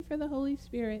for the Holy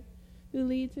Spirit, who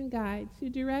leads and guides, who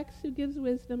directs, who gives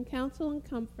wisdom, counsel, and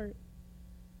comfort.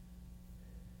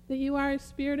 That you are a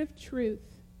spirit of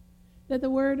truth, that the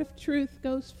word of truth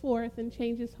goes forth and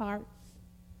changes hearts.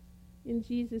 In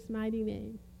Jesus' mighty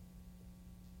name.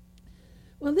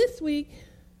 Well, this week,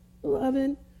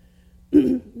 beloved,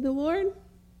 the Lord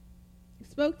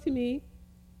spoke to me,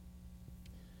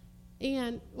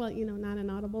 and, not an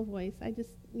audible voice. I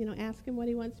just, ask him what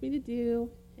he wants me to do,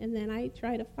 and then I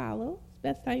try to follow as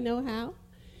best I know how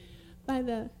by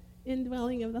the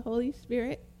indwelling of the Holy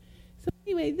Spirit. So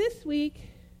anyway, this week,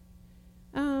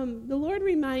 the Lord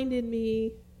reminded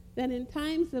me that in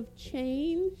times of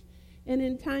change and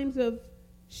in times of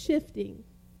shifting,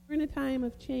 we're in a time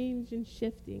of change and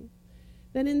shifting,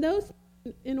 that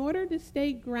in order to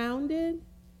stay grounded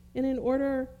and in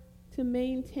order to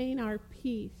maintain our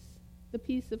peace, the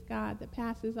peace of God that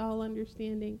passes all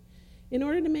understanding, in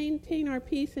order to maintain our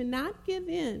peace and not give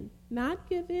in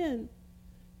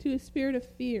to a spirit of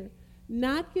fear,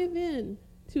 not give in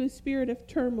to a spirit of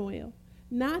turmoil,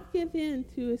 not give in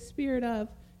to a spirit of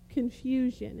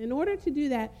confusion. In order to do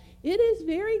that, it is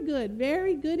very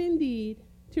good indeed,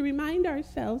 to remind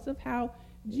ourselves of how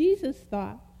Jesus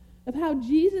thought, of how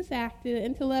Jesus acted,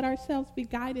 and to let ourselves be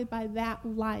guided by that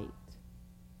light,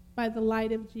 by the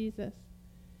light of Jesus.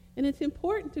 And it's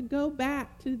important to go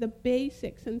back to the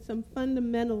basics and some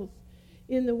fundamentals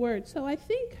in the Word. So I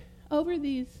think over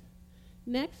these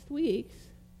next weeks,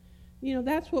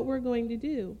 that's what we're going to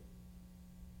do.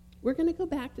 We're going to go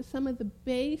back to some of the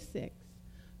basics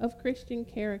of Christian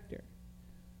character.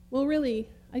 Well, really,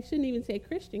 I shouldn't even say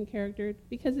Christian character,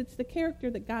 because it's the character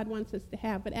that God wants us to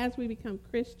have. But as we become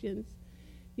Christians,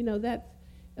 that's,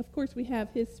 of course, we have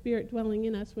his Spirit dwelling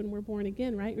in us when we're born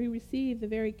again, right? We receive the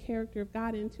very character of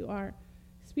God into our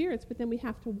spirits, but then we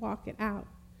have to walk it out.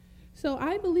 So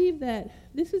I believe that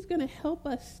this is going to help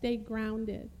us stay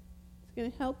grounded. It's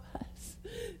going to help us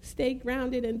stay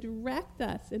grounded and direct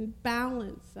us and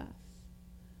balance us.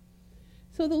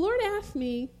 So the Lord asked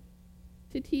me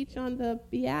to teach on the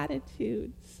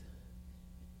Beatitudes,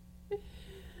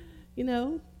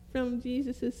 from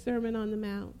Jesus' Sermon on the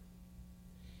Mount.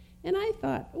 And I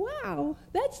thought, wow,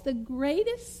 that's the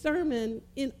greatest sermon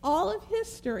in all of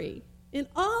history. In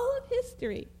all of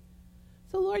history.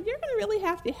 So, Lord, you're going to really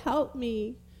have to help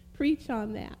me preach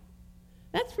on that.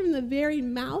 That's from the very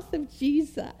mouth of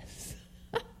Jesus.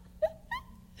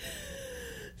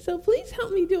 So please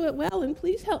help me do it well, and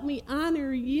please help me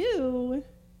honor you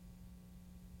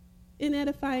in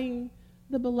edifying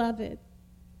the beloved.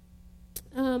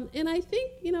 And I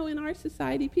think, in our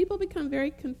society, people become very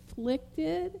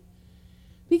conflicted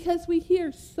because we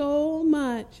hear so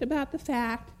much about the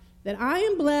fact that I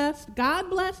am blessed, God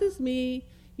blesses me,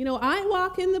 I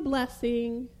walk in the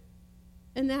blessing,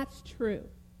 and that's true.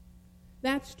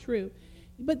 That's true.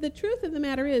 But the truth of the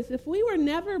matter is, if we were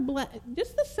never blessed,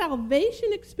 just the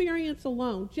salvation experience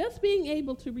alone, just being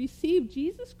able to receive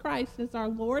Jesus Christ as our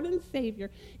Lord and Savior,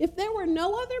 if there were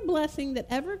no other blessing that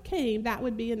ever came, that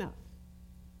would be enough.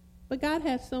 But God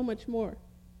has so much more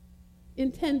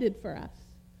intended for us.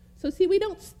 So see, we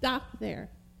don't stop there.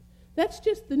 That's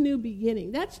just the new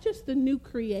beginning. That's just the new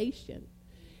creation.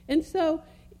 And so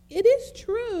it is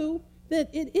true that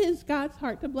it is God's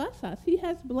heart to bless us. He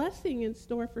has blessing in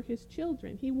store for his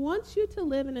children. He wants you to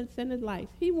live an ascended life.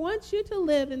 He wants you to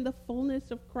live in the fullness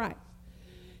of Christ.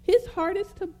 His heart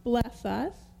is to bless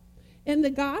us. And the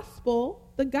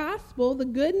gospel, the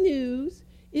good news,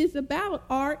 is about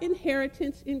our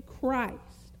inheritance in Christ.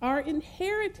 Our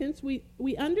inheritance, we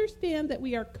understand that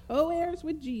we are co-heirs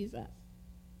with Jesus.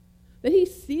 That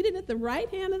he's seated at the right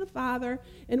hand of the Father,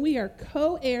 and we are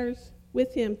co-heirs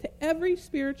with him to every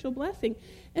spiritual blessing.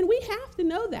 And we have to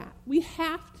know that. We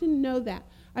have to know that.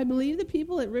 I believe the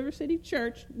people at River City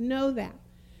Church know that.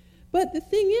 But the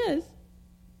thing is,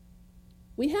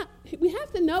 we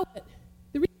have to know it.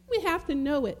 The reason we have to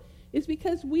know it is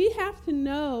because we have to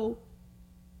know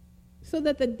so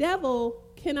that the devil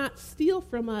cannot steal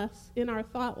from us in our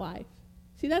thought life.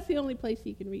 See, that's the only place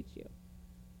he can reach you.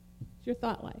 It's your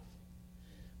thought life.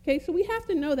 Okay, so we have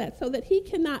to know that so that he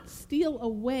cannot steal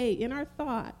away in our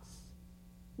thoughts.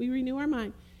 We renew our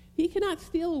mind. He cannot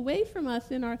steal away from us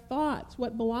in our thoughts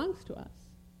what belongs to us,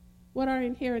 what our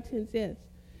inheritance is.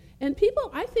 And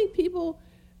I think people,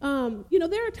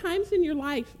 there are times in your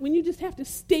life when you just have to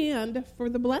stand for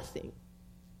the blessing.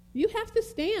 You have to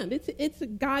stand. It's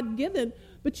God-given,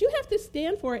 but you have to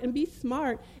stand for it and be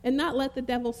smart and not let the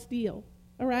devil steal,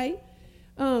 all right?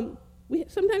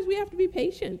 Sometimes we have to be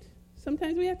patient.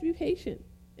 Sometimes we have to be patient.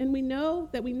 And we know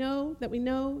that we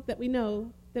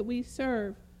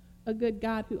serve a good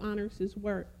God who honors his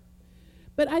word.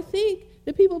 But I think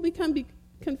that people become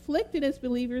conflicted as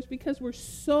believers because we're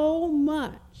so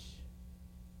much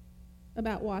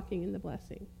about walking in the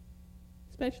blessing,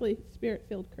 especially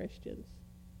Spirit-filled Christians.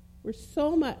 We're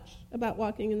so much about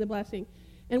walking in the blessing,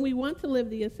 and we want to live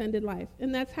the ascended life,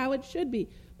 and that's how it should be.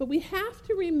 But we have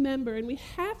to remember, and we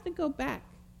have to go back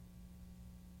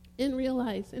and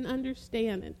realize and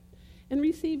understand it and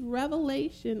receive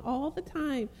revelation all the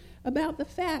time about the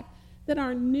fact that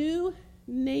our new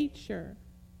nature,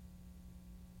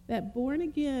 that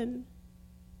born-again,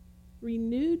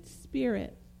 renewed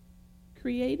spirit,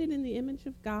 created in the image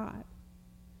of God,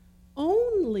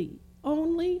 only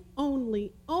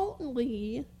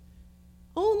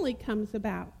comes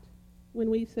about when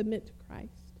we submit to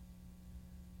Christ,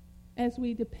 as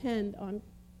we depend on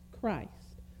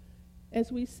Christ,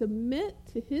 as we submit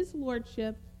to his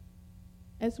lordship,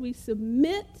 as we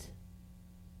submit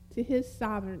to his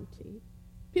sovereignty.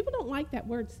 People don't like that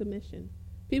word submission.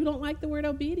 People don't like the word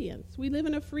obedience. We live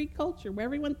in a free culture where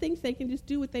everyone thinks they can just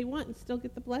do what they want and still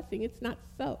get the blessing. It's not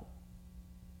so.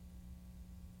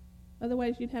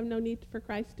 Otherwise, you'd have no need for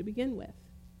Christ to begin with,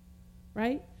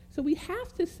 right? So we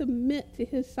have to submit to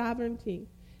his sovereignty.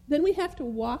 Then we have to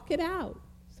walk it out.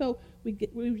 So we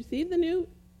receive the new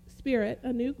spirit,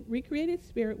 a new recreated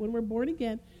spirit when we're born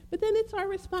again, but then it's our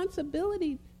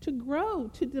responsibility to grow,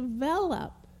 to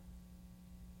develop,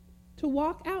 to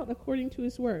walk out according to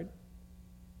his word.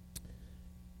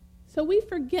 So we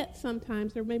forget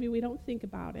sometimes, or maybe we don't think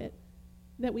about it,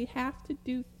 that we have to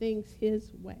do things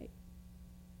his way.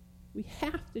 We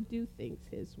have to do things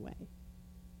his way.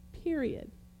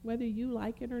 Period. Whether you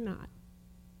like it or not.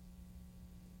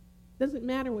 Doesn't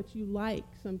matter what you like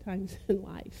sometimes in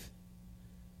life.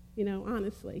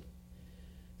 Honestly.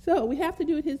 So we have to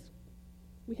do it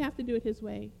his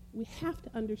way. We have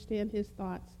to understand his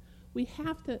thoughts. We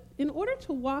have to, in order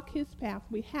to walk his path,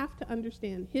 we have to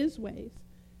understand his ways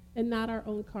and not our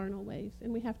own carnal ways.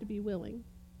 And we have to be willing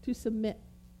to submit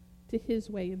to his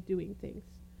way of doing things.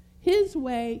 His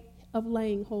way of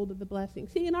laying hold of the blessing.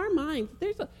 See, in our minds,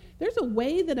 there's a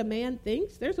way that a man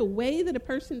thinks. There's a way that a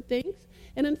person thinks.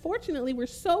 And unfortunately, we're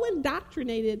so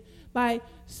indoctrinated by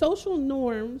social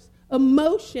norms,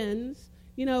 emotions.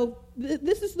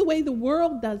 This is the way the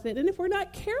world does it. And if we're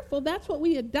not careful, that's what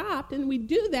we adopt, and we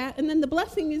do that, and then the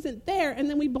blessing isn't there, and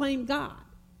then we blame God.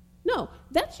 No,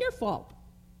 that's your fault.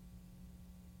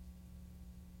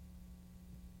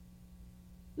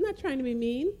 I'm not trying to be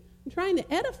mean. I'm trying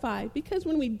to edify, because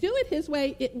when we do it his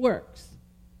way, it works.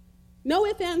 No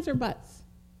ifs, ands, or buts.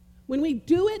 When we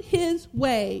do it his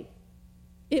way,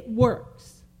 it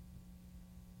works.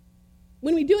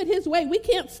 When we do it his way, we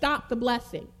can't stop the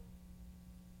blessing.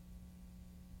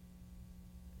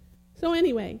 So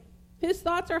anyway, his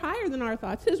thoughts are higher than our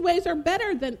thoughts. His ways are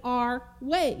better than our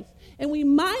ways. And we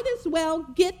might as well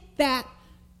get that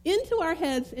into our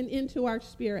heads and into our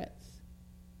spirits.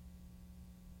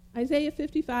 Isaiah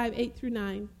 55, 8 through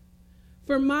 9.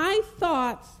 For my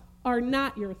thoughts are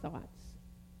not your thoughts.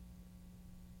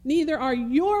 Neither are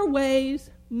your ways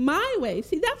my ways.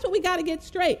 See, that's what we got to get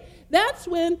straight. That's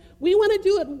when we want to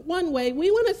do it one way.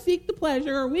 We want to seek the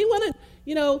pleasure, or we want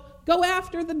to, go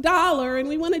after the dollar, and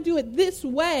we want to do it this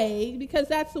way because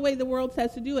that's the way the world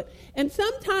says to do it. And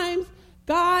sometimes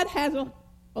God has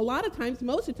a lot of times,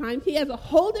 most of the time, he has a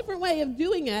whole different way of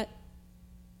doing it.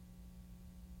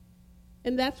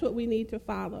 And that's what we need to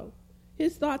follow.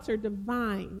 His thoughts are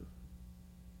divine.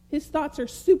 His thoughts are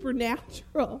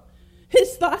supernatural.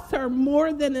 His thoughts are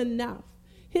more than enough.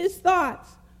 His thoughts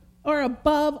are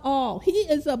above all. He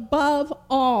is above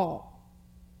all.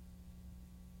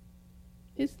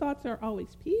 His thoughts are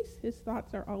always peace. His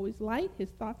thoughts are always light. His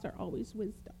thoughts are always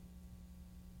wisdom.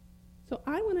 So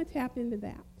I want to tap into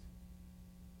that.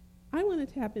 I want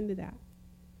to tap into that.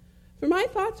 For my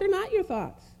thoughts are not your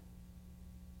thoughts.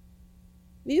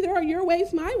 Neither are your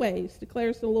ways my ways,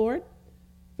 declares the Lord.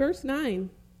 Verse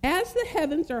 9. As the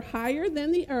heavens are higher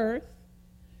than the earth,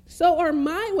 so are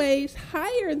my ways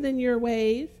higher than your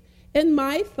ways, and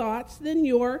my thoughts than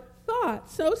your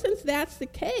thoughts. So since that's the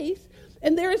case,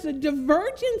 and there is a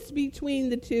divergence between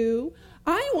the two,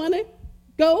 I want to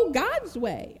go God's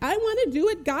way. I want to do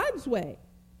it God's way.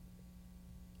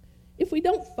 If we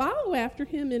don't follow after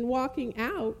him in walking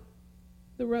out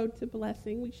the road to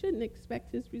blessing, we shouldn't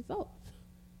expect his results.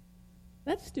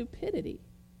 That's stupidity.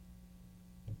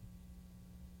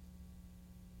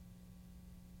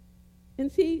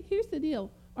 And see, here's the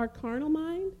deal. Our carnal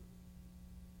mind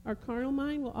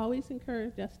will always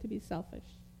encourage us to be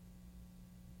selfish.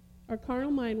 Our carnal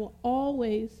mind will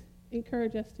always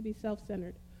encourage us to be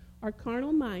self-centered. Our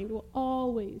carnal mind will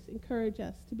always encourage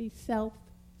us to be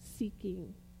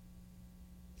self-seeking.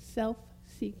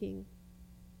 seeking.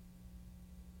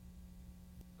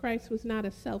 Christ was not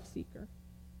a self-seeker.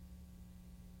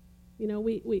 You know,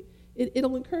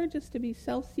 it'll encourage us to be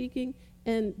self-seeking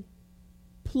and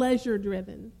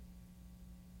pleasure-driven.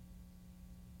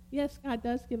 Yes, God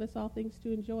does give us all things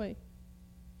to enjoy.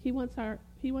 He wants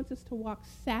us to walk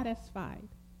satisfied.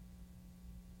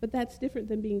 But that's different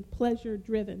than being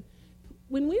pleasure-driven.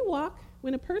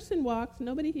 When a person walks,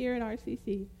 nobody here at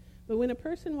RCC, but when a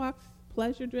person walks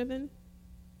pleasure-driven,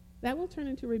 that will turn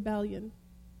into rebellion.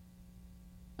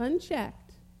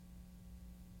 Unchecked,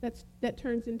 that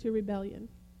turns into rebellion.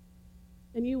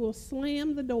 And you will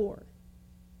slam the door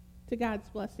to God's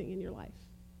blessing in your life.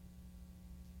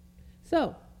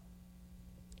 So,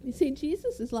 you see,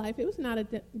 Jesus' life, it was not a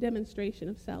demonstration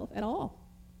of self at all,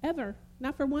 ever,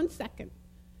 not for 1 second.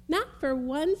 Not for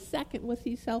 1 second was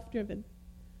he self-driven.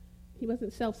 He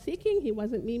wasn't self-seeking. He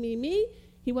wasn't me.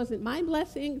 He wasn't my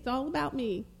blessing. It's all about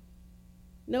me.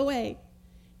 No way.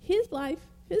 His life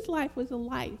was a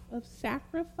life of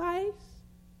sacrifice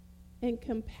and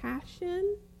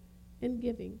compassion and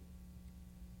giving.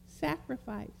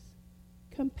 Sacrifice,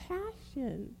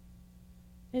 compassion,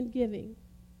 and giving.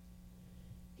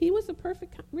 He was a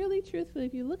perfect, really truthfully,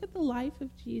 if you look at the life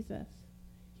of Jesus,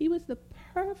 he was the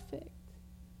perfect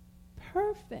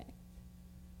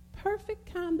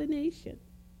combination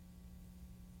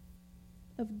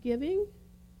of giving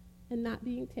and not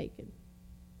being taken.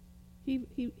 He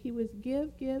was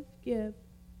give,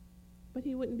 but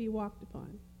he wouldn't be walked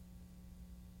upon.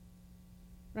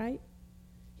 Right?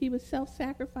 He was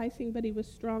self-sacrificing, but he was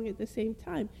strong at the same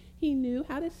time. He knew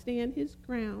how to stand his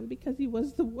ground because he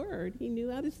was the Word. He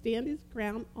knew how to stand his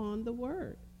ground on the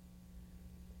Word.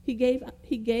 He gave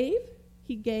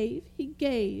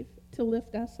to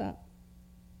lift us up.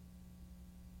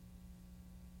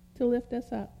 To lift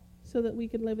us up so that we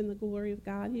could live in the glory of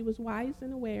God. He was wise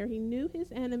and aware. He knew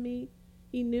his enemy.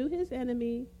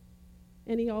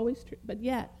 And he always, but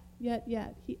yet,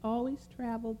 he always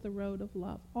traveled the road of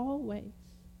love.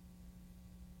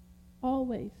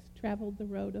 Always traveled the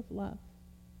road of love.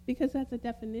 Because that's a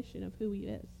definition of who he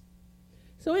is.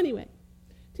 So anyway,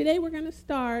 today we're going to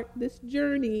start this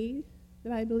journey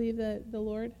that I believe that the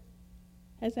Lord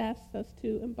has asked us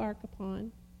to embark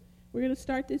upon. We're going to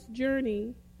start this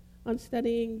journey on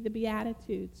studying the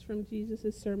Beatitudes from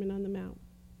Jesus' Sermon on the Mount.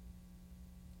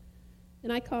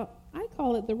 And I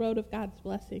call it the road of God's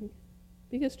blessing.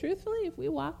 Because truthfully, if we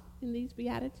walk in these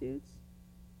Beatitudes,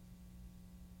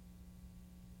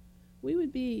 we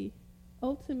would be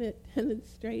ultimate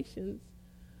demonstrations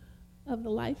of the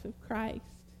life of Christ.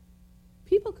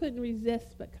 People couldn't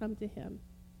resist but come to him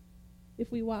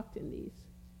if we walked in these.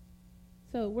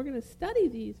 So we're going to study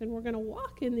these, and we're going to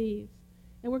walk in these,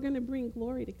 and we're going to bring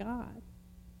glory to God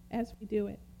as we do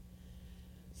it.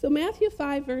 So Matthew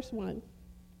 5, verse 1.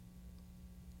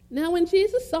 Now when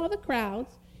Jesus saw the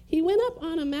crowds, he went up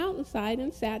on a mountainside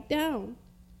and sat down.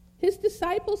 His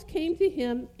disciples came to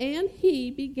him, and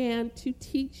he began to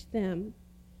teach them.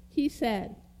 He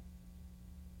said,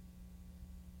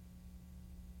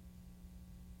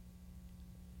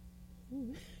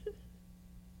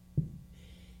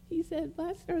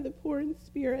 blessed are the poor in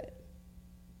spirit.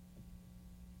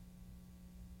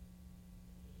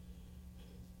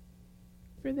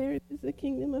 For theirs is the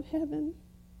kingdom of heaven.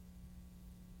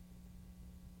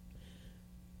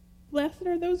 Blessed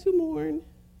are those who mourn,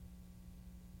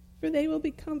 for they will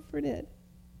be comforted.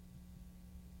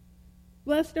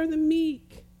 Blessed are the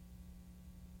meek,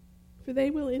 for they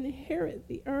will inherit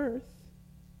the earth.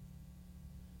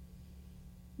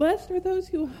 Blessed are those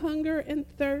who hunger and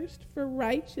thirst for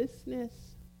righteousness,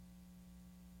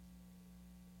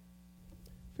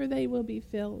 for they will be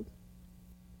filled.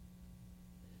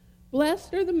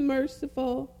 Blessed are the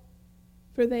merciful,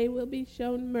 for they will be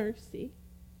shown mercy.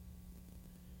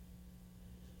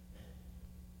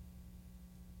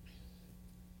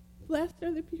 Blessed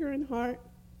are the pure in heart,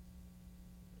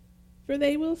 for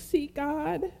they will see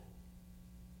God.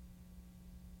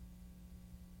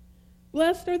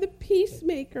 Blessed are the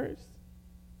peacemakers,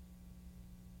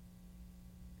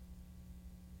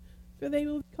 for they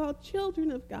will be called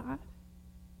children of God.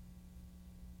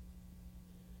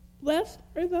 Blessed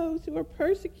are those who are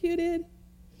persecuted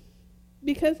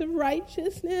because of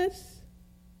righteousness,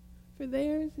 for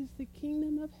theirs is the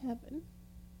kingdom of heaven.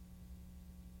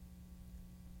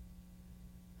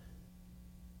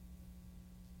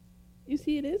 You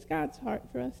see, it is God's heart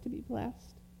for us to be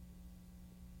blessed.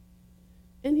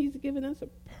 And he's given us a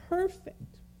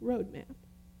perfect roadmap.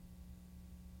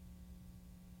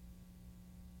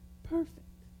 Perfect.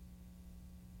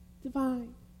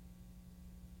 Divine.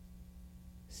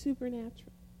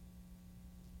 Supernatural.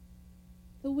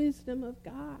 the wisdom of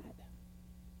God.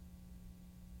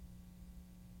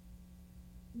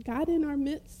 God in our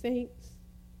midst, saints.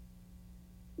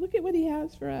 Look at what he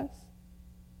has for us.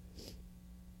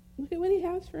 Look at what he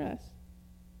has for us.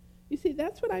 You see,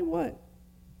 that's what I want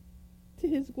to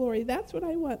his glory. That's what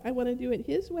I want. I want to do it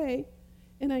his way,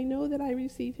 and I know that I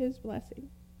receive his blessing.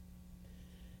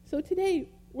 So today,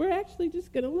 we're actually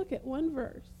just going to look at one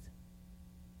verse.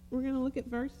 We're going to look at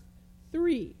verse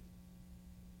 3.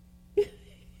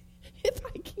 If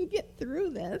I can get through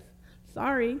this.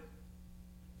 Sorry.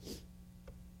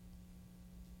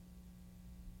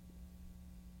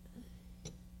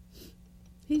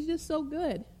 He's just so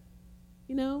good.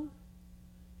 You know?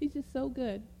 He's just so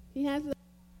good. He has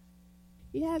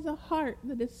a heart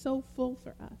that is so full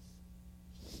for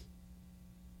us.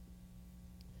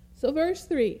 So verse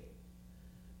 3.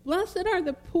 Blessed are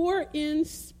the poor in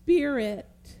spirit,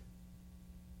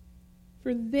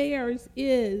 for theirs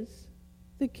is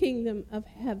the kingdom of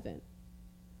heaven.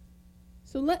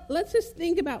 So let's just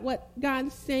think about what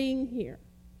God's saying here.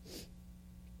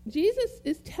 Jesus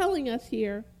is telling us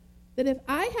here that if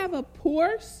I have a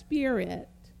poor spirit,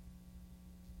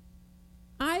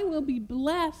 I will be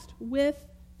blessed with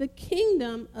the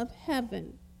kingdom of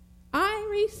heaven. I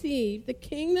receive the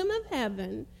kingdom of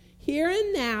heaven here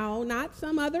and now, not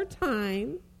some other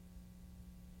time.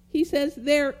 He says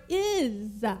there's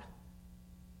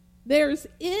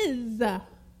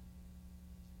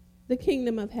the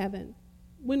kingdom of heaven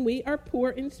when we are poor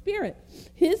in spirit.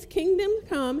 His kingdom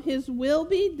come, his will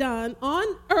be done on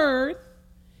earth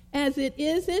as it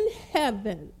is in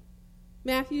heaven.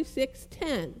 Matthew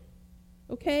 6:10.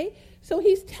 Okay? So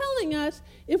he's telling us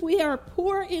if we are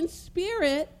poor in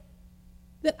spirit,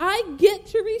 that I get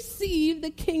to receive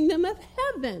the kingdom of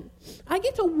heaven. I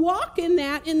get to walk in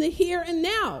that in the here and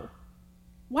now.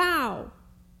 Wow.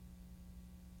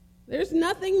 There's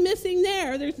nothing missing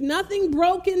there. There's nothing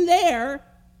broken there.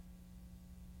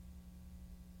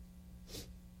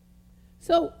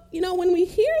 So, when we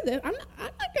hear this, I'm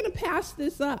not going to pass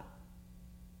this up.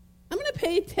 I'm going to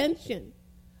pay attention.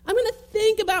 I'm going to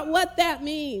think about what that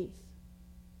means.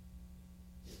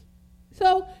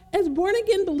 So, as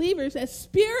born-again believers, as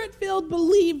spirit-filled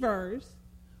believers,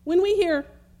 when we hear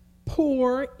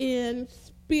poor in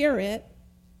spirit,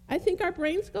 I think our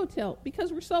brains go tilt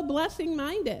because we're so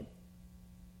blessing-minded.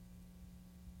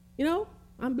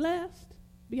 I'm blessed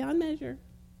beyond measure.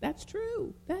 That's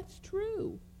true. That's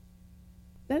true.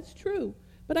 That's true.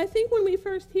 But I think when we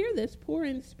first hear this, poor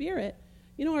in spirit,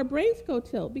 our brains go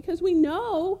tilt because we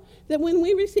know that when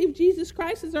we receive Jesus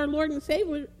Christ as our Lord and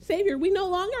Savior, we no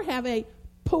longer have a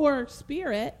poor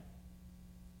spirit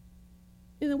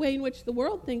in the way in which the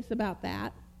world thinks about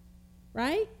that,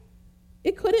 right?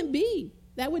 It couldn't be.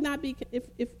 That would not be,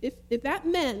 if that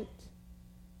meant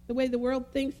the way the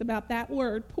world thinks about that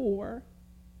word, poor,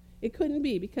 it couldn't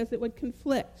be because it would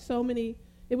conflict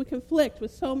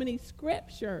with so many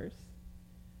scriptures.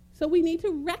 So we need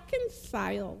to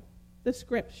reconcile the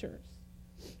scriptures.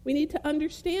 We need to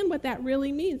understand what that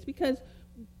really means because,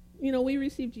 we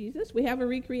receive Jesus. We have a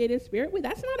recreated spirit.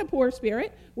 That's not a poor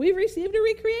spirit. We've received a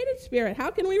recreated spirit.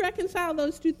 How can we reconcile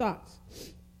those two thoughts?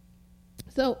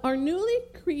 So our newly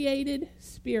created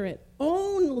spirit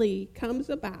only comes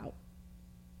about,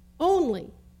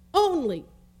 only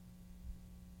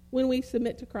when we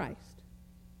submit to Christ.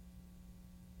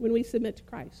 When we submit to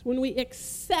Christ. When we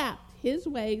accept his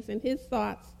ways and his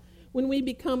thoughts. When we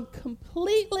become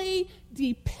completely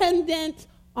dependent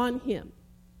on him.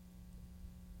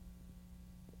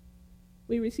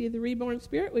 We receive the reborn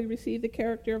spirit. We receive the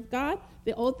character of God.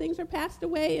 The old things are passed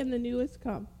away and the new has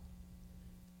come.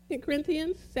 2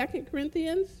 Corinthians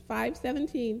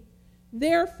 5:17.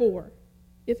 Therefore,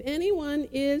 if anyone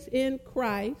is in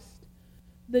Christ,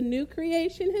 the new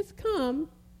creation has come,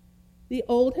 the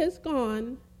old has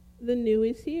gone, the new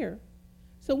is here.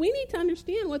 So we need to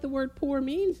understand what the word poor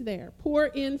means there. Poor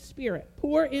in spirit.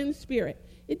 Poor in spirit.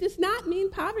 It does not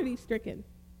mean poverty-stricken.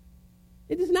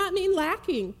 It does not mean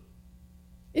lacking.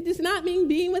 It does not mean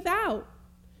being without.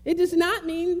 It does not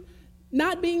mean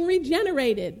not being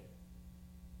regenerated.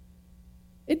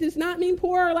 It does not mean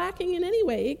poor or lacking in any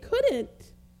way. It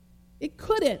couldn't. It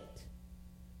couldn't.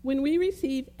 When we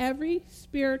receive every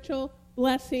spiritual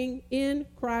blessing in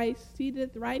Christ, seated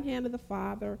at the right hand of the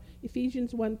Father,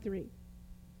 Ephesians 1:3.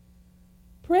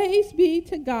 Praise be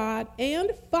to God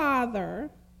and Father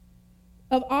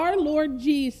of our Lord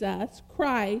Jesus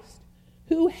Christ,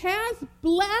 who has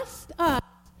blessed us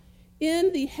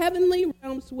in the heavenly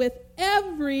realms with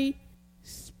every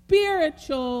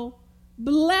spiritual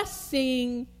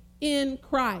blessing in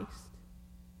Christ.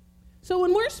 So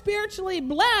when we're spiritually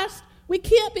blessed, we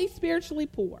can't be spiritually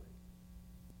poor.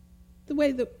 the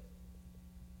way the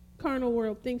carnal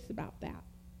world thinks about that.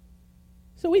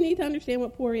 So we need to understand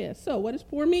what poor is. So what does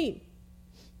poor mean?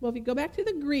 Well, if you go back to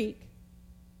the Greek,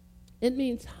 it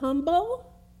means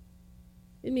humble.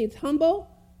 It means humble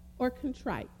or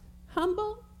contrite.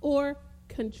 Humble or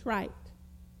contrite.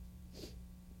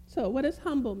 So what does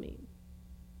humble mean?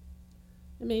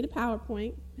 I made a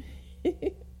PowerPoint.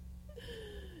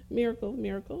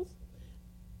 Miracles.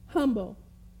 Humble.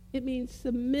 It means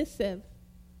submissive.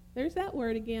 There's that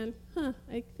word again.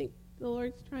 I think the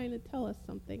Lord's trying to tell us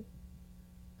something.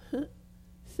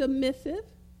 Submissive.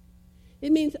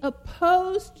 It means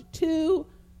opposed to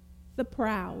the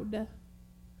proud.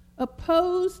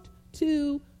 Opposed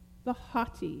to the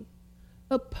haughty.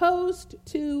 Opposed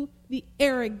to the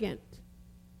arrogant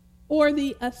or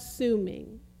the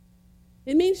assuming.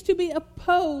 It means to be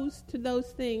opposed to those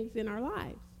things in our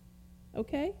lives.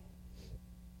 Okay?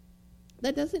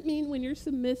 That doesn't mean when you're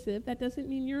submissive, that doesn't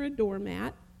mean you're a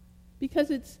doormat, because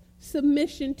it's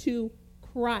submission to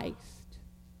Christ.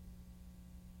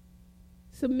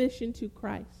 Submission to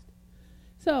Christ.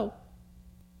 So,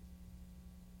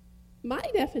 my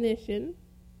definition,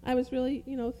 I was really,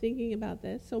 thinking about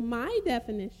this. So my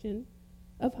definition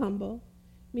of humble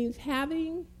means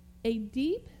having a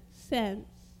deep sense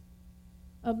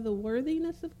of the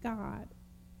worthiness of God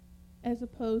as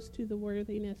opposed to the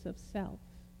worthiness of self.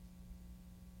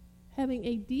 Having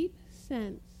a deep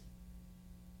sense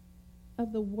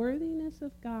of the worthiness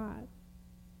of God.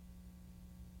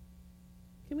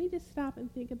 Can we just stop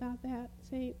and think about that,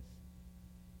 saints?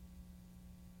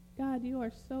 God, you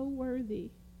are so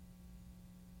worthy.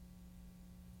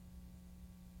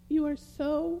 You are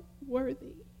so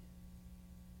worthy.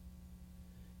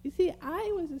 You see,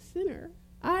 I was a sinner.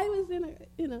 I was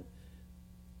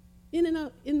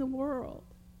in the world.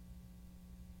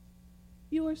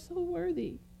 You are so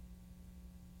worthy.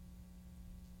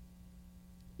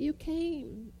 You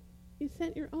came. You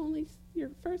sent your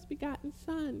first begotten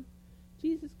Son,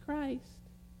 Jesus Christ,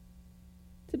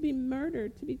 to be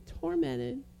murdered, to be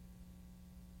tormented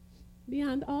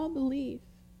beyond all belief,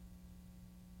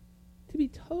 to be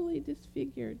totally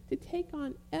disfigured, to take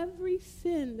on every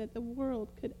sin that the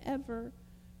world could ever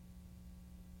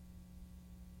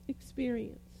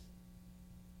experience.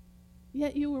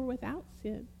 Yet you were without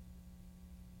sin.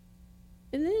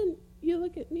 And then you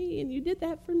look at me and you did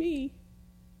that for me.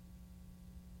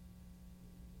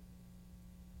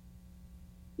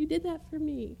 You did that for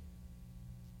me.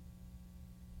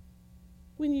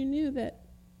 When you knew that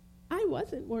I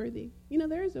wasn't worthy.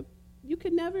 You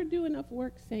could never do enough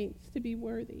work, saints, to be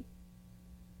worthy.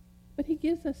 But he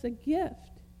gives us a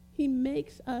gift. He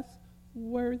makes us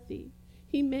worthy.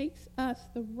 He makes us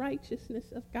the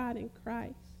righteousness of God in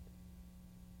Christ.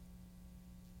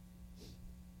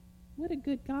 What a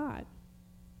good God.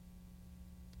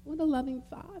 What a loving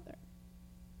Father.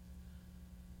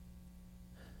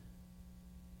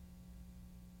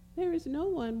 There is no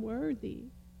one worthy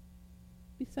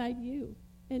beside you,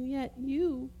 and yet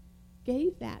you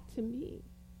gave that to me.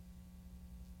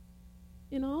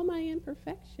 In all my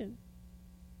imperfection,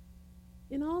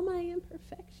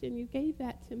 you gave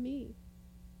that to me.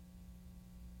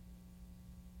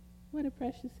 What a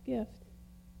precious gift.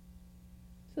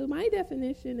 So my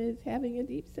definition is having a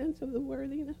deep sense of the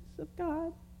worthiness of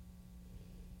God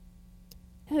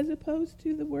as opposed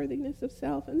to the worthiness of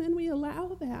self. And then we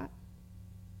allow that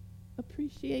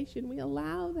appreciation. We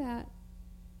allow that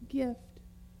gift,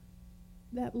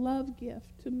 that love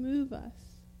gift, to move us,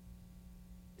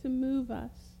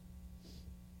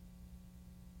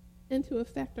 and to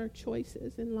affect our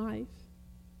choices in life.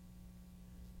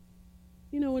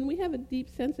 When we have a deep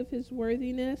sense of his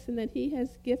worthiness and that he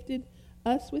has gifted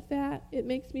us with that, it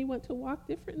makes me want to walk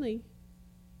differently.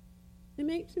 It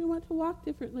makes me want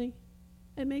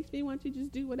to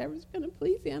just do whatever's going to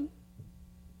please him.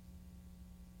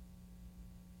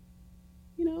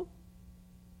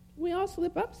 We all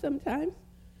slip up sometimes,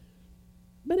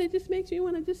 but it just makes me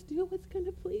want to just do what's going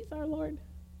to please our Lord,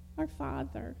 our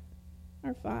Father.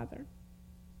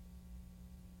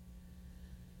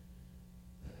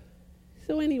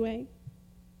 So anyway,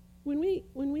 when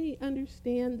we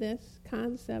understand this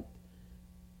concept,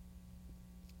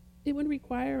 it would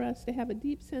require us to have a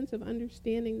deep sense of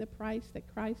understanding the price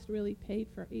that Christ really paid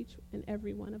for each and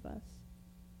every one of us,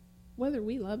 whether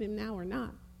we love him now or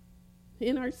not.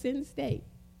 In our sin state,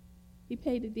 he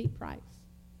paid a deep price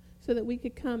so that we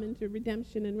could come into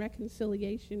redemption and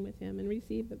reconciliation with him and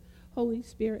receive the Holy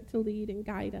Spirit to lead and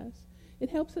guide us.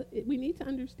 We need to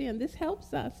understand. This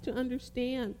helps us to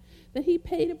understand that he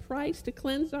paid a price to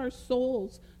cleanse our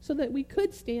souls so that we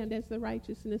could stand as the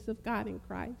righteousness of God in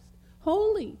Christ.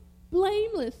 Holy,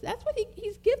 blameless. That's what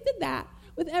he's gifted that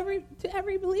to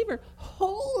every believer.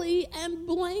 Holy and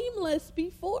blameless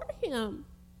before him.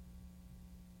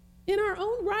 In our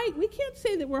own right, we can't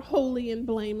say that we're holy and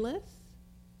blameless.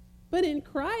 But in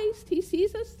Christ, he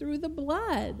sees us through the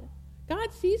blood.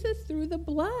 God sees us through the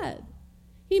blood.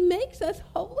 He makes us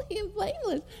holy and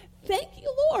blameless. Thank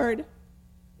you, Lord.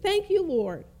 Thank you,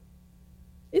 Lord.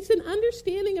 It's an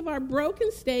understanding of our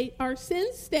broken state, our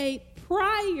sin state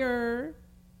prior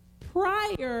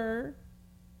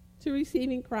to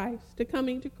receiving Christ, to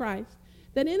coming to Christ.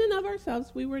 That in and of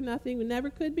ourselves we were nothing, we never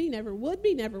could be, never would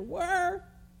be, never were.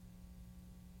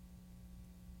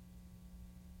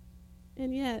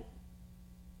 And yet,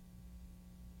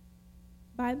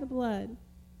 by the blood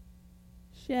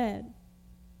shed,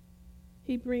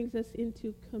 he brings us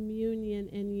into communion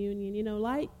and union. You know,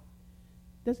 light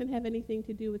doesn't have anything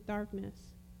to do with darkness.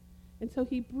 And so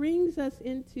he brings us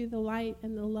into the light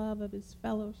and the love of his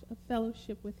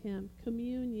fellowship with him.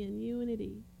 Communion,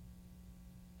 unity.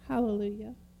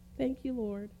 Hallelujah. Thank you,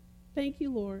 Lord. Thank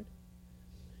you, Lord.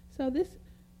 So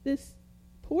this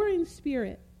pouring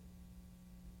Spirit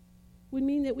would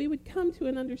mean that we would come to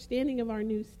an understanding of our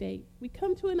new state. We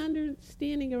come to an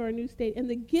understanding of our new state and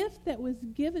the gift that was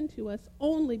given to us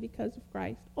only because of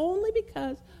Christ, only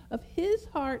because of his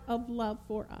heart of love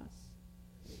for us,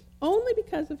 only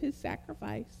because of his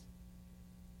sacrifice.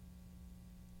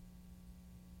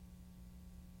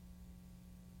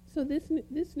 So this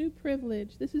new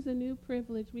privilege, this is a new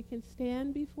privilege. We can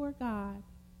stand before God.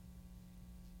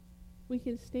 We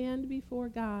can stand before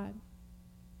God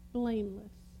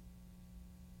blameless,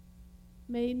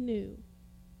 made new,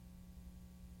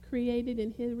 recreated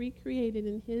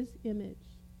in his image.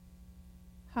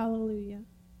 Hallelujah.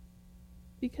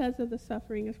 Because of the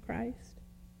suffering of Christ.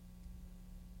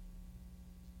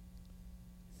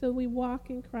 So we walk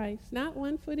in Christ, not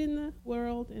one foot in the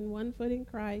world and one foot in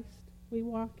Christ. We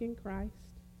walk in Christ.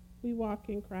 We walk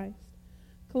in Christ.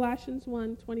 Colossians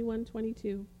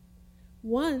 1:21-22.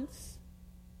 Once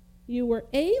you were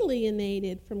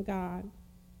alienated from God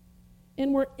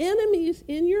and were enemies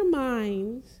in your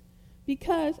minds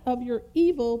because of your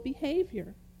evil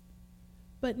behavior.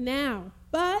 But now,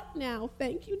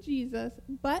 thank you, Jesus,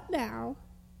 but now,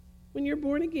 when you're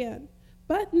born again,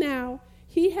 but now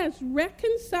he has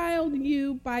reconciled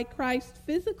you by Christ's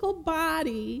physical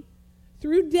body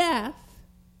through death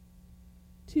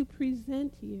to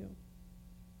present you.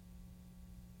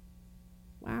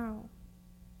 Wow.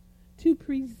 To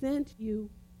present you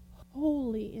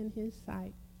holy in his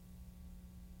sight.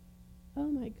 Oh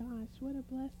my gosh, what a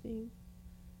blessing.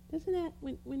 Doesn't that,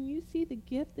 when you see the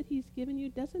gift that he's given you,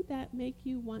 doesn't that make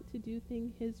you want to do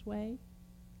things his way?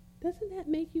 Doesn't that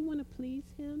make you want to please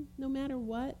him no matter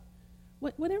what?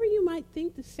 Whatever you might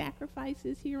think the sacrifice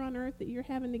is here on earth that you're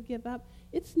having to give up,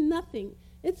 it's nothing.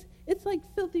 It's like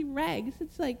filthy rags.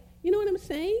 It's like, you know what I'm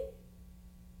saying?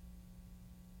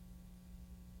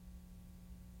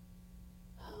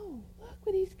 Oh, look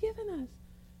what he's given us.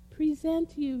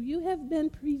 Present you. You have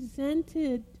been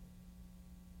presented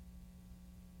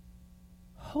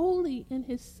holy in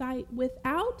his sight,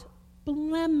 without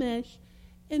blemish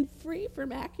and free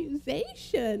from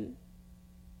accusation.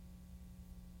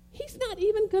 He's not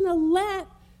even going to let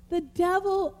the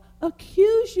devil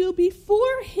accuse you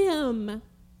before him.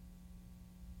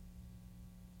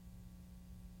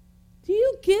 Do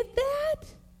you get that?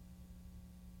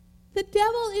 The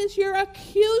devil is your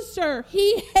accuser.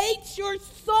 He hates your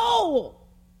soul.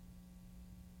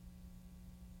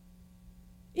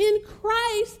 In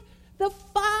Christ, the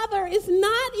Father is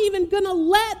not even going to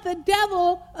let the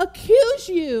devil accuse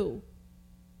you.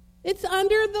 It's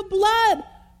under the blood.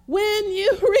 When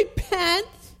you repent,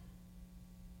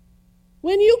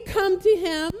 when you come to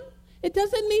him, it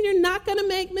doesn't mean you're not going to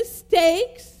make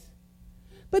mistakes.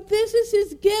 But this is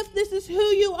his gift. This is who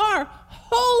you are.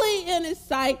 Holy in his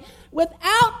sight,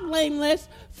 without blameless,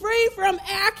 free from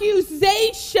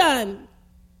accusation.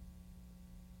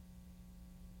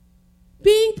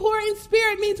 Being poor in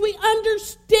spirit means we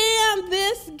understand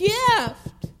this gift.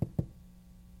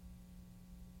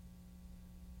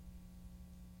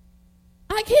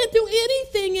 I can't do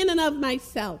anything in and of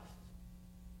myself.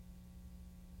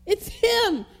 It's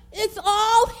him. It's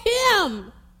all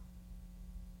him.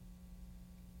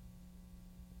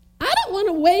 I don't want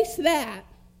to waste that.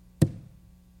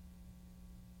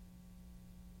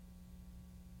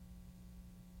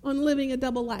 On living a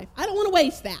double life. I don't want to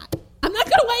waste that. I'm not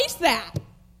going to waste that.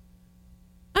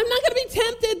 I'm not going to be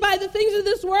tempted by the things of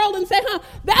this world and say,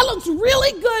 that looks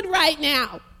really good right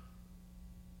now.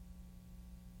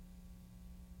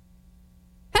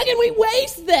 How can we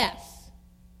waste this?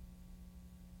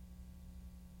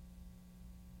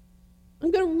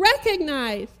 I'm going to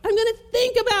recognize. I'm going to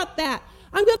think about that.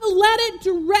 I'm going to let it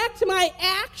direct my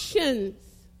actions.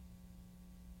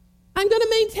 I'm going to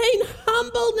maintain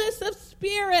humbleness of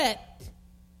spirit.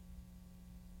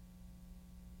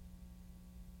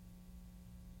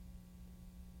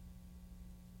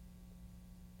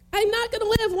 I'm not going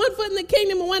to live 1 foot in the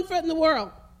kingdom and 1 foot in the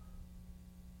world.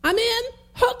 I'm in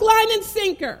hook, line, and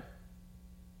sinker.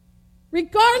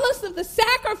 Regardless of the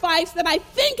sacrifice that I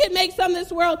think it makes on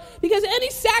this world, because any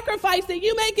sacrifice that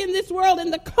you make in this world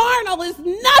in the carnal is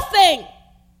nothing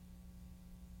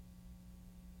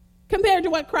compared to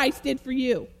what Christ did for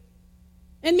you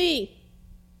and me.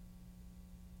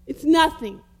 It's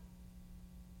nothing.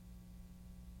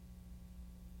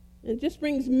 It just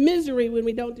brings misery when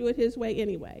we don't do it his way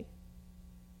anyway.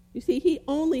 You see, he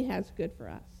only has good for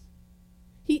us.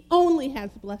 He only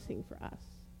has blessing for us.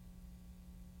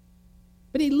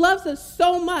 But he loves us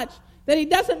so much that he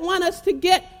doesn't want us to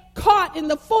get caught in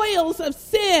the foils of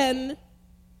sin.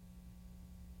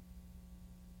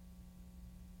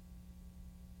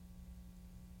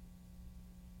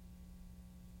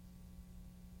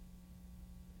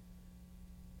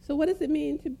 So what does it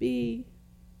mean to be?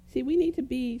 See, we need to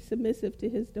be submissive to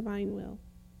his divine will.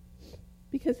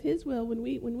 Because his will, when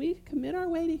we commit our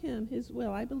way to him, his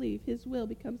will, I believe, his will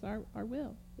becomes our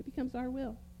will. It becomes our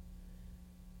will.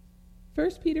 1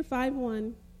 Peter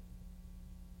 5:1,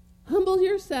 humble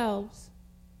yourselves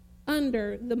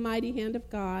under the mighty hand of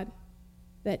God,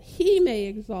 that he may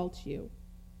exalt you.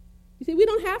 You see, we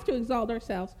don't have to exalt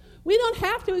ourselves. We don't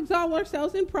have to exalt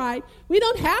ourselves in pride. We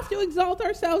don't have to exalt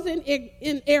ourselves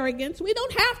in arrogance. We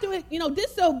don't have to,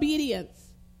 disobedience.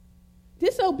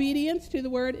 Disobedience to the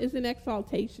word is an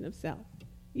exaltation of self.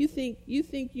 You think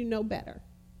you know better.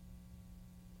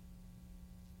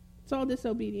 That's all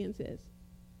disobedience is.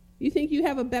 You think you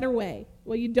have a better way.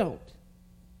 Well, you don't.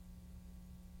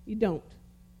 You don't.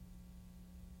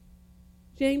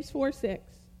 James 4:6.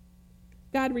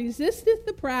 God resisteth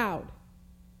the proud,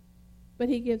 but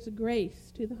he gives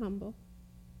grace to the humble.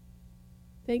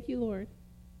 Thank you, Lord.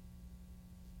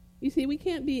 You see, we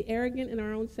can't be arrogant in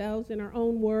our own selves, in our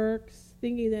own works,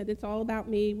 thinking that it's all about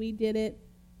me, we did it.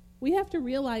 We have to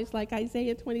realize, like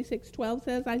Isaiah 26:12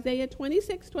 says, Isaiah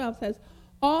 26:12 says,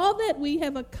 all that we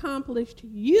have accomplished,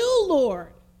 you,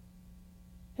 Lord,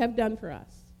 have done for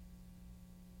us.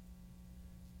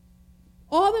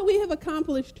 All that we have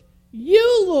accomplished,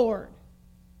 you, Lord,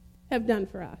 have done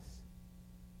for us.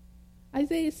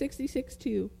 Isaiah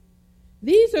 66:2.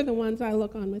 These are the ones I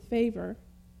look on with favor,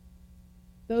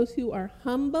 those who are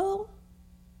humble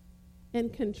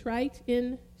and contrite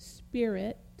in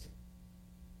spirit,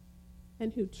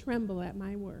 and who tremble at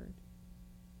my word.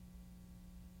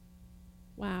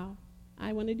 Wow,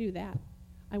 I want to do that.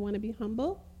 I want to be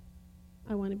humble.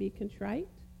 I want to be contrite.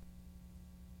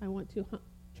 I want to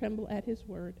tremble at his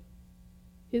word.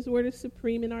 His word is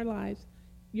supreme in our lives.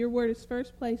 Your word is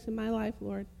first place in my life,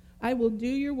 Lord. I will do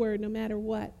your word no matter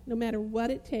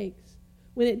what it takes.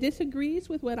 When it disagrees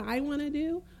with what I want to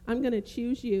do, I'm going to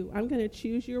choose you. I'm going to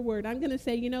choose your word. I'm going to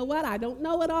say, you know what? I don't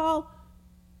know it all.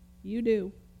 You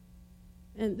do.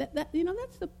 And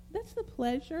that's the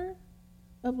pleasure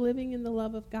of living in the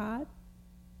love of God.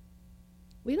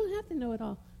 We don't have to know it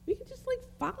all. We can just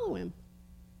follow him.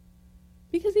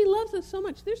 Because he loves us so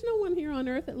much. There's no one here on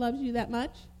earth that loves you that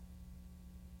much.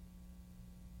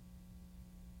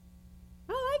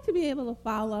 I like to be able to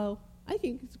follow. I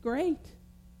think it's great.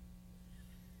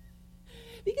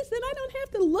 Because then I don't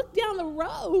have to look down the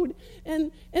road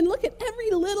and look at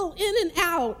every little in and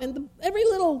out and every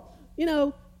little,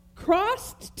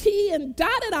 crossed T and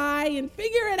dotted I and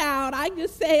figure it out. I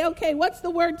just say, okay, what's the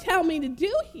word tell me to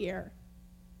do here?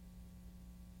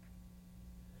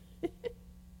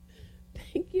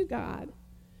 Thank you, God.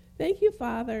 Thank you,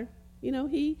 Father.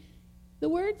 The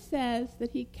word says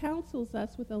that he counsels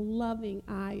us with a loving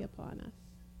eye upon us.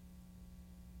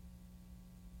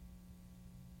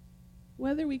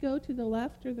 Whether we go to the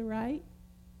left or the right,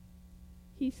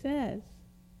 he says,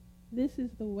 this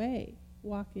is the way,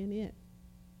 walk in it.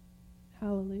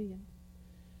 Hallelujah.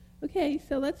 Okay,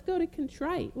 so let's go to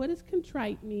contrite. What does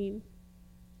contrite mean?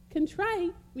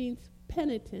 Contrite means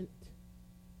penitent.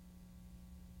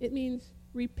 It means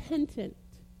repentant.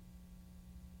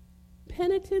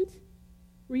 Penitent,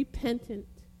 repentant.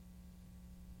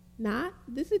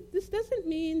 This doesn't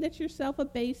mean that you're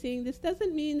self-abasing. This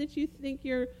doesn't mean that you think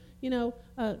you're,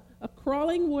 a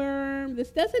crawling worm. This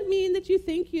doesn't mean that you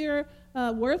think you're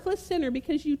a worthless sinner,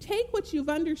 because you take what you've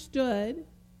understood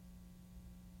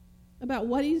about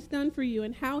what he's done for you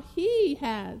and how he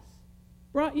has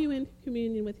brought you into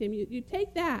communion with him. You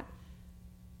take that.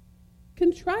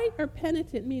 Contrite or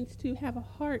penitent means to have a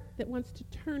heart that wants to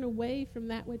turn away from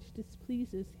that which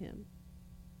displeases him.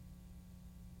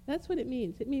 That's what it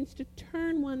means. It means to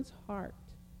turn one's heart.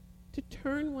 To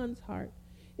turn one's heart.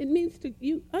 It means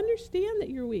you understand that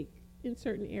you're weak in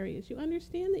certain areas. You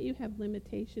understand that you have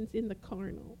limitations in the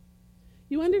carnal.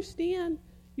 You understand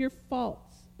your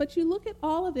faults. But you look at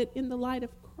all of it in the light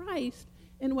of Christ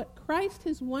and what Christ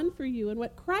has won for you and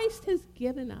what Christ has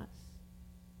given us.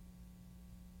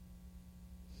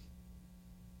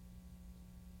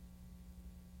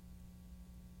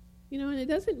 And it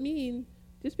doesn't mean,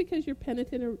 just because you're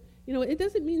penitent, or it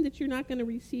doesn't mean that you're not going to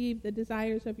receive the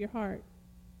desires of your heart.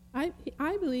 I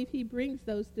believe he brings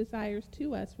those desires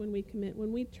to us when we commit.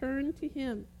 When we turn to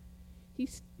him,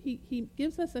 he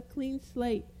gives us a clean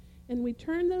slate, and we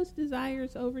turn those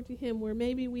desires over to him where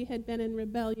maybe we had been in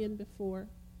rebellion before.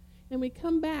 And we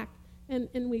come back, and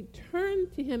we turn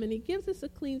to him, and he gives us a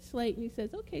clean slate, and he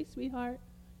says, okay, sweetheart,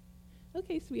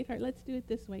 let's do it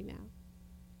this way now.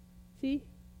 See?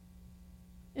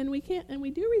 And we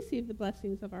do receive the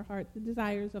blessings of our heart, the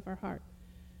desires of our heart.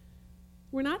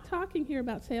 We're not talking here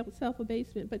about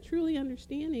self-abasement, but truly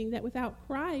understanding that without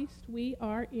Christ, we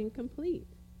are incomplete.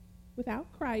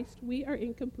 Without Christ, we are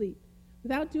incomplete.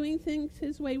 Without doing things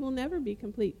his way, we'll never be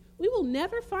complete. We will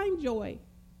never find joy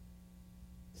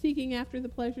seeking after the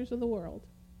pleasures of the world.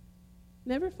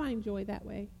 Never find joy that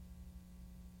way.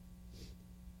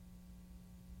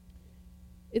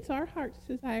 It's our heart's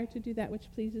desire to do that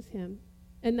which pleases him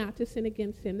and not to sin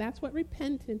against him. That's what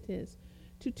repentance is.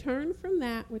 To turn from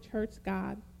that which hurts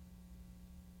God.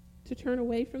 To turn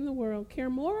away from the world.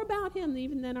 Care more about him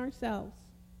even than ourselves.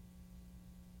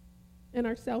 And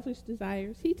our selfish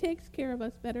desires. He takes care of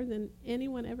us better than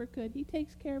anyone ever could. He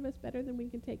takes care of us better than we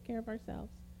can take care of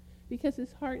ourselves. Because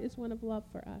his heart is one of love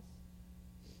for us.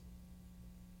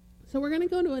 So we're going to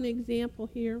go to an example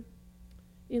here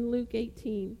in Luke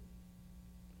 18.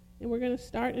 And we're going to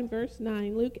start in verse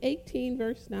 9. Luke 18,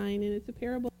 verse 9. And it's a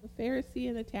parable of a Pharisee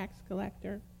and a tax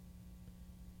collector.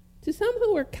 To some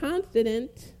who were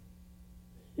confident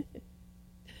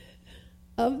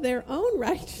of their own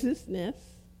righteousness,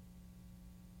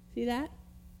 see that?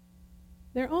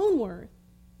 Their own worth.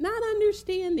 Not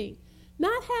understanding.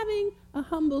 Not having a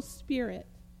humble spirit.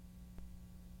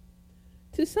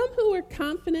 To some who were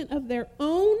confident of their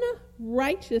own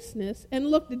righteousness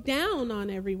and looked down on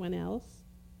everyone else,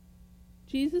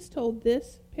 Jesus told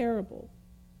this parable.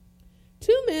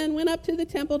 2 men went up to the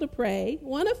temple to pray,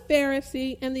 one a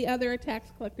Pharisee and the other a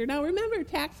tax collector. Now remember,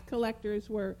 tax collectors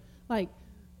were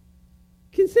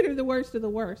considered the worst of the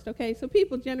worst, okay? So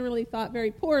people generally thought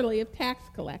very poorly of tax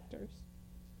collectors.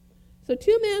 So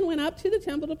 2 men went up to the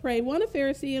temple to pray, one a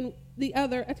Pharisee and the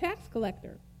other a tax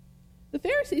collector. The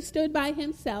Pharisee stood by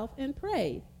himself and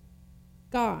prayed,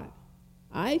 God,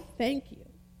 I thank you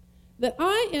that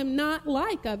I am not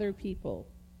like other people,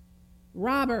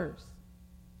 robbers,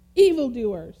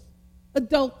 evildoers,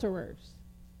 adulterers,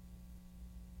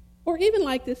 or even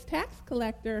like this tax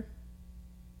collector.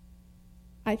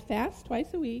 I fast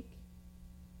twice a week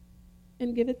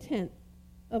and give 1/10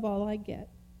 of all I get.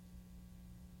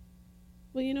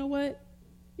 Well, you know what?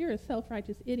 You're a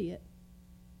self-righteous idiot.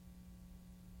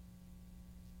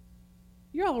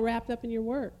 You're all wrapped up in your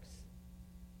works.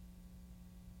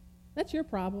 That's your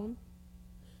problem.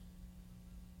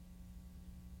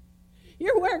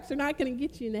 Your works are not going to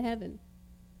get you into heaven.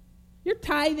 Your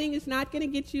tithing is not going to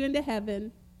get you into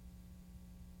heaven.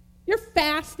 Your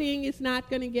fasting is not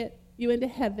going to get you into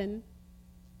heaven.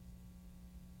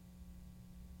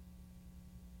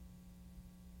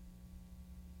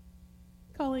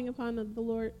 Calling upon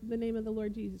the name of the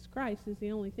Lord Jesus Christ is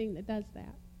the only thing that does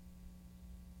that.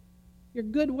 Your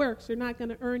good works are not going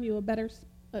to earn you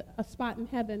a spot in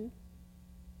heaven.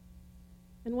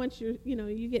 And once you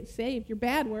get saved, your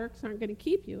bad works aren't going to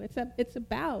keep you.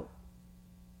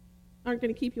 Aren't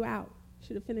going to keep you out.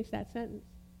 Should have finished that sentence.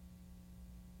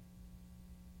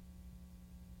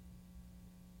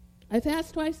 I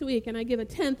fast twice a week and I give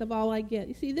 1/10 of all I get.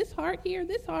 You see, this heart here,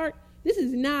 this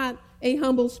is not a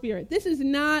humble spirit. This is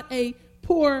not a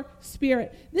poor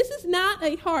spirit. This is not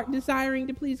a heart desiring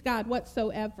to please God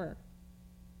whatsoever.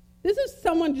 This is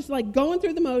someone just going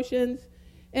through the motions.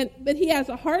 But he has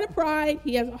a heart of pride.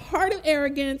 He has a heart of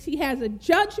arrogance. He has a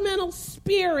judgmental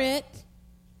spirit.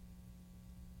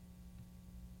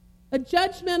 A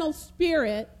judgmental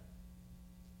spirit.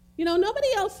 Nobody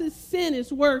else's sin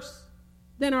is worse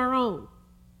than our own.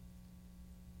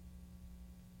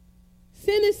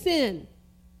 Sin is sin.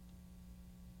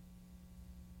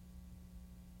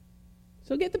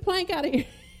 So get the plank out of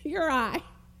your eye.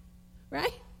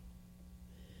 Right?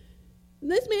 And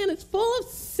this man is full of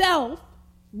self.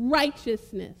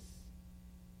 righteousness,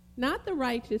 not the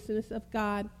righteousness of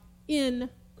God in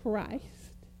Christ.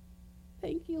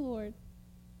 Thank you, Lord.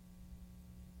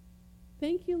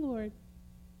 Thank you, Lord,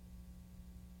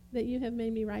 that you have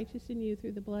made me righteous in you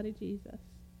through the blood of Jesus.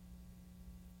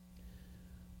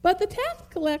 But the tax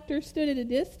collector stood at a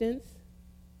distance.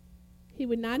 He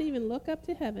would not even look up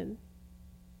to heaven,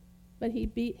 but he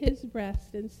beat his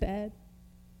breast and said,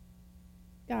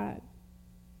 God,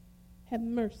 have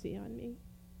mercy on me,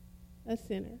 a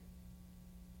sinner.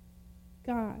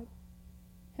 God,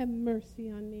 have mercy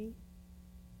on me.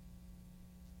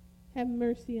 Have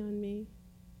mercy on me.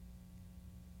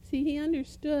 See, he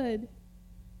understood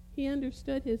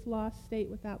his lost state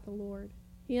without the Lord.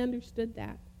 He understood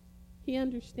that. He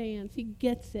understands. He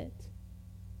gets it.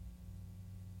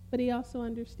 But he also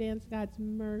understands God's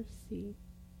mercy,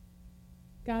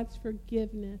 God's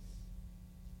forgiveness.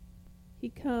 He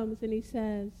comes and he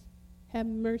says, have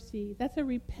mercy. That's a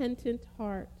repentant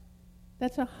heart.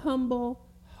 That's a humble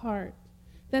heart.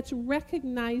 That's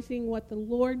recognizing what the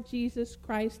Lord Jesus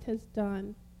Christ has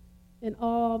done and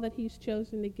all that he's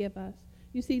chosen to give us.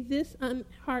 You see, this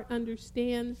heart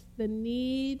understands the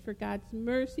need for God's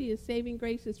mercy, his saving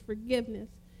grace, his forgiveness,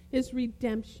 his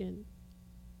redemption.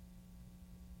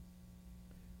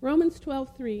 Romans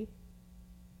 12:3.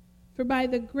 For by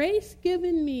the grace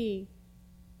given me,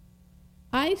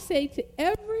 I say to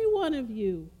every one of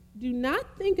you, do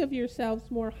not think of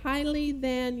yourselves more highly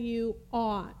than you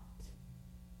ought.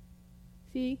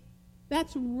 See,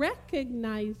 that's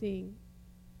recognizing.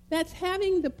 That's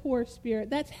having the poor spirit.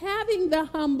 That's having the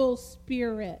humble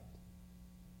spirit.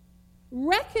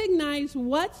 Recognize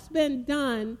what's been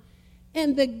done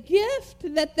and the gift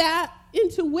that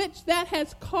into which that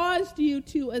has caused you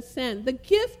to ascend. The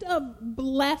gift of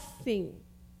blessing.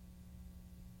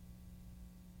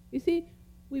 You see,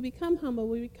 we become humble,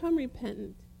 we become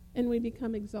repentant, and we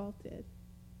become exalted.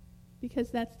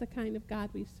 Because that's the kind of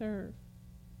God we serve.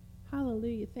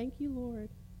 Hallelujah. Thank you, Lord.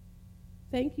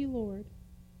 Thank you, Lord.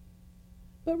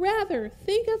 But rather,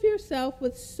 think of yourself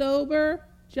with sober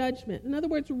judgment. In other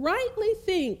words, rightly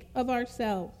think of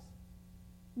ourselves.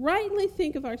 Rightly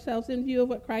think of ourselves in view of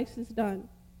what Christ has done.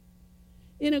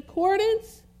 In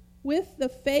accordance with the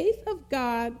faith of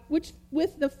God, with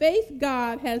the faith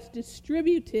God has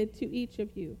distributed to each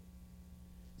of you.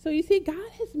 So you see,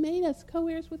 God has made us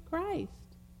co-heirs with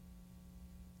Christ.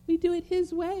 We do it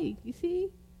his way, you see?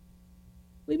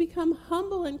 We become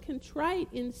humble and contrite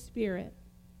in spirit.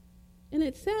 And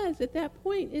it says, at that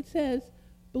point, it says,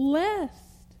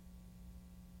 blessed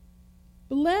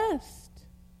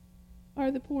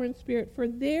are the poor in spirit, for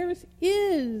theirs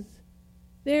is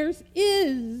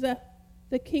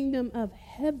the kingdom of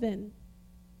heaven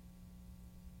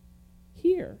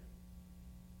here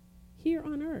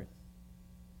on earth.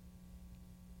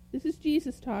 This is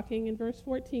Jesus talking in verse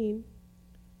 14.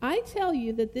 I tell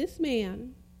you that this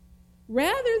man,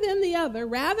 rather than the other,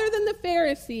 rather than the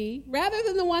Pharisee, rather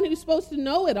than the one who's supposed to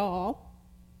know it all,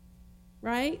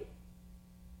 right,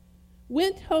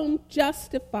 went home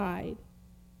justified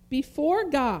before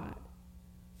God.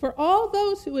 For all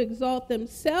those who exalt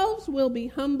themselves will be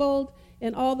humbled,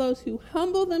 and all those who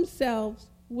humble themselves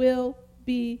will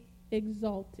be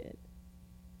exalted.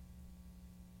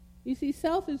 You see,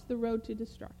 self is the road to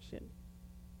destruction.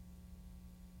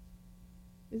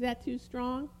 Is that too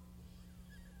strong?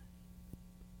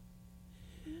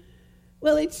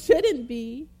 Well, it shouldn't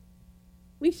be.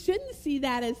 We shouldn't see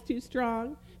that as too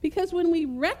strong, because when we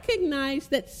recognize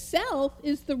that self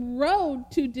is the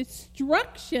road to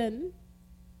destruction,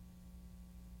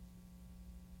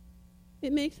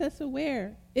 it makes us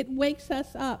aware. It wakes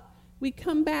us up. We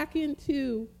come back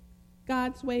into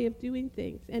God's way of doing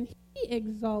things, and he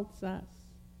exalts us.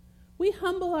 We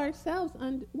humble ourselves.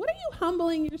 What are you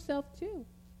humbling yourself to?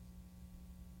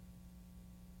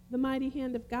 The mighty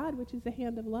hand of God, which is the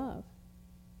hand of love,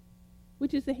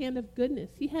 which is the hand of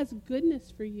goodness. He has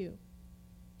goodness for you.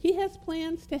 He has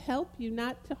plans to help you,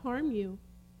 not to harm you.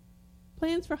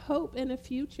 Plans for hope and a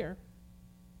future.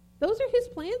 Those are his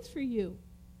plans for you.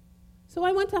 So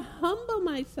I want to humble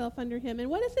myself under him. And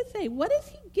what does it say? What is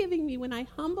he giving me when I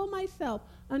humble myself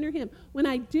under him? When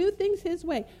I do things his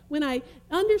way? When I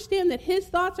understand that his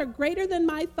thoughts are greater than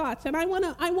my thoughts, and I want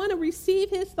to receive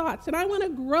his thoughts, and I want to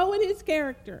grow in his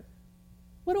character.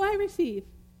 What do I receive?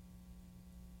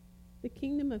 The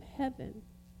kingdom of heaven.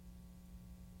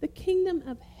 The kingdom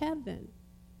of heaven.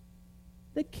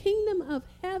 The kingdom of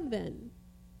heaven.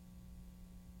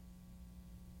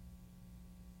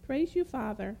 Praise you,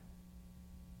 Father.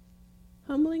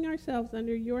 Humbling ourselves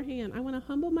under your hand. I want to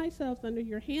humble myself under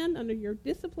your hand, under your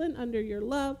discipline, under your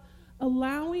love,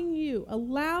 allowing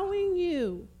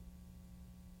you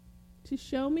to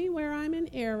show me where I'm in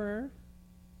error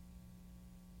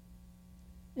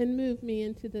and move me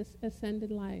into this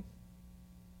ascended life.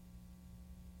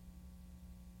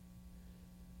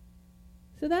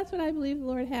 So that's what I believe the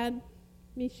Lord had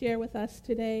me share with us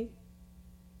today.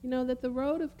 You know, that the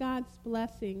road of God's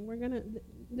blessing,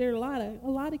 there are a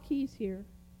lot of keys here.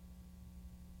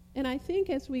 And I think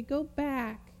as we go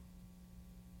back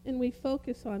and we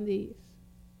focus on these,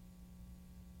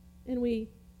 and we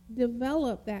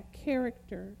develop that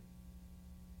character,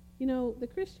 you know, the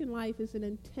Christian life is an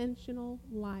intentional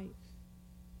life.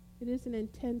 It is an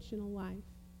intentional life.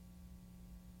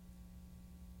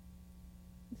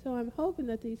 So I'm hoping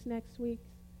that these next weeks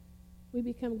we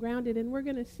become grounded, and we're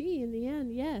going to see in the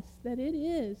end, yes, that it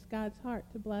is God's heart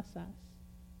to bless us.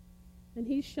 And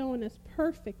he's showing us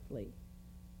perfectly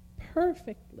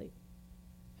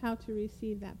how to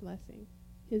receive that blessing,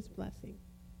 his blessing.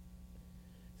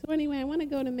 So anyway, I want to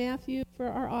go to Matthew for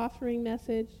our offering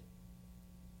message.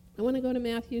 I want to go to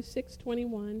Matthew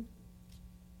 6:21.